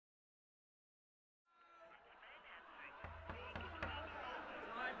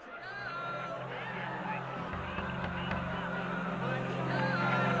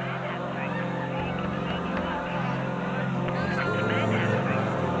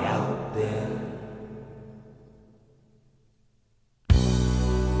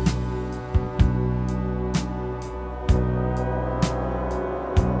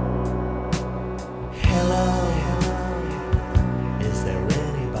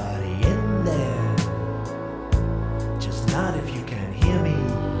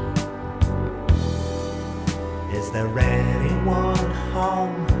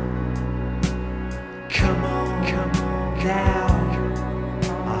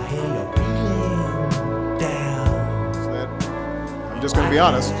I'm just going to be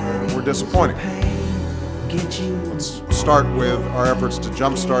honest, were disappointing. Let's start with our efforts to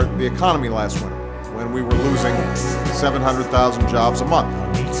jumpstart the economy last winter, when we were losing 700,000 jobs a month.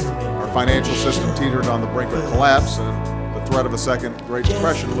 Our financial system teetered on the brink of collapse, and the threat of a second Great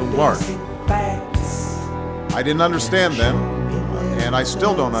Depression loomed large. I didn't understand then, and I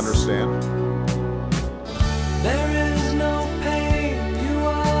still don't understand.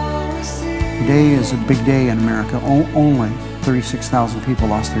 Today is a big day in America. Only 36,000 people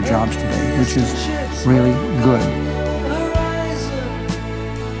lost their jobs today, which is really good.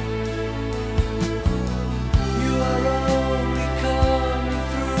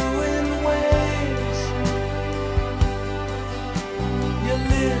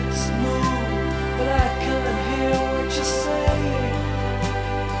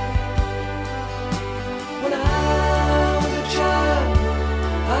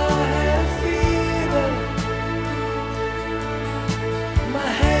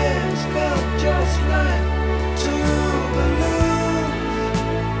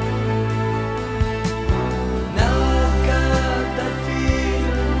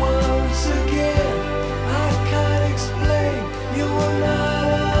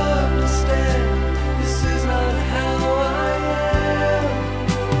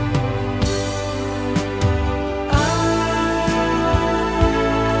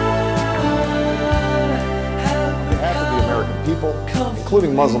 People,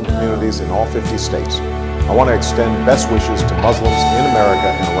 including Muslim communities in all 50 states, I want to extend best wishes to Muslims in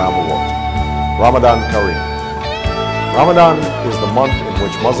America and around the world. Ramadan Kareem. Ramadan is the month in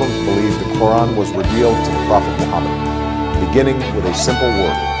which Muslims believe the Quran was revealed to the Prophet Muhammad, beginning with a simple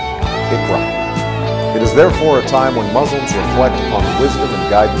word, Iqra. It is therefore a time when Muslims reflect upon the wisdom and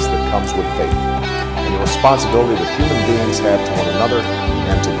guidance that comes with faith, and the responsibility that human beings have to one another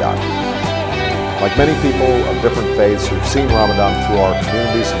and to God. Like many people of different faiths who've seen Ramadan through our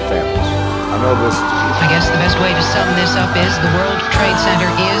communities and families, I know this. I guess the best way to sum this up is the World Trade Center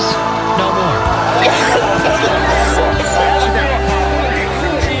is no more.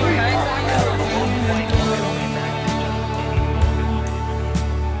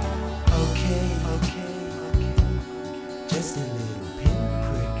 Just a little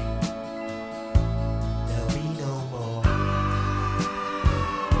pinprick. There'll be no more.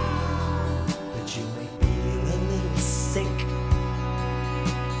 You may feel a little sick.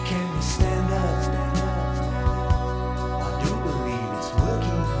 Can you stand up? I do believe it's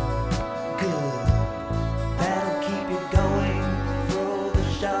working good. That'll keep you going through the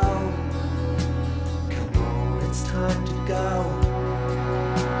show. Come on, it's time to go.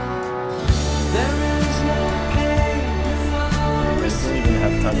 There is no pain you are receiving. You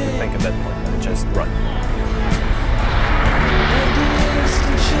have time to think at that point and just run.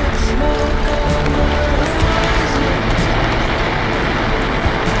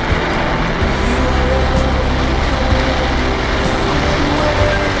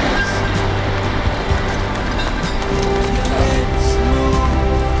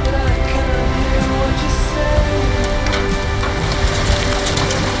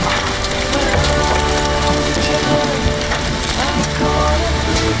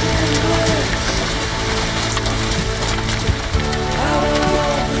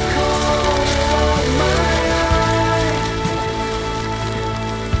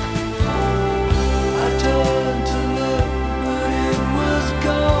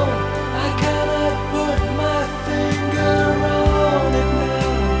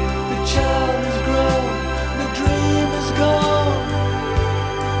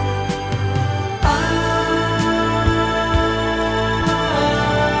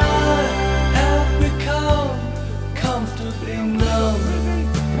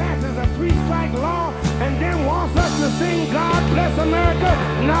 Sing God bless America.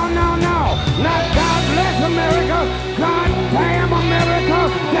 No, no, no. Not God bless America. God damn America.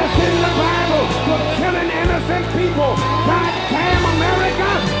 That's in the Bible for killing innocent people. God damn America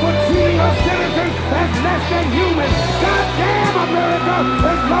for treating our citizens as less than human. God damn America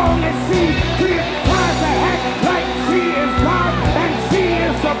as long as she tries to act like she is God and she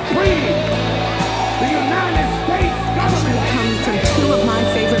is supreme. The United States government comes from two of my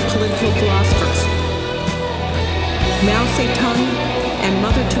favorite political philosophers, Mao Zedong and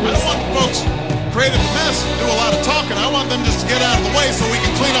Mother Teresa. I don't want folks creating a mess do a lot of talking. I want them just to get out of the way so we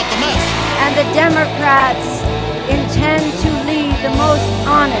can clean up the mess. And the Democrats intend to lead the most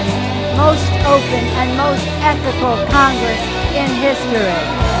honest, most open, and most ethical Congress in history.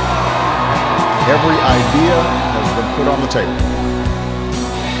 Every idea has been put on the table.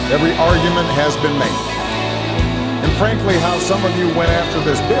 Every argument has been made. And frankly, how some of you went after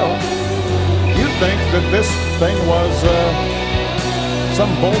this bill, you'd think that this thing was some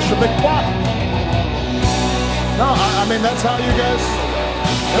Bolshevik plot. No, I mean, that's how you guys...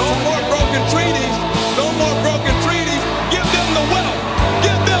 No more broken treaties. No more broken treaties. Give them the wealth.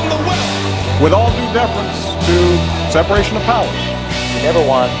 Give them the wealth. With all due deference to separation of powers. You never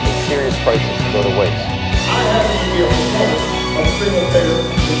want a serious crisis to go to waste. I happen to be a proponent of single-payer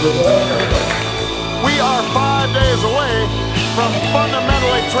universal health care. We are 5 days away from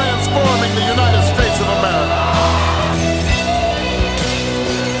fundamentally transforming the United States of America.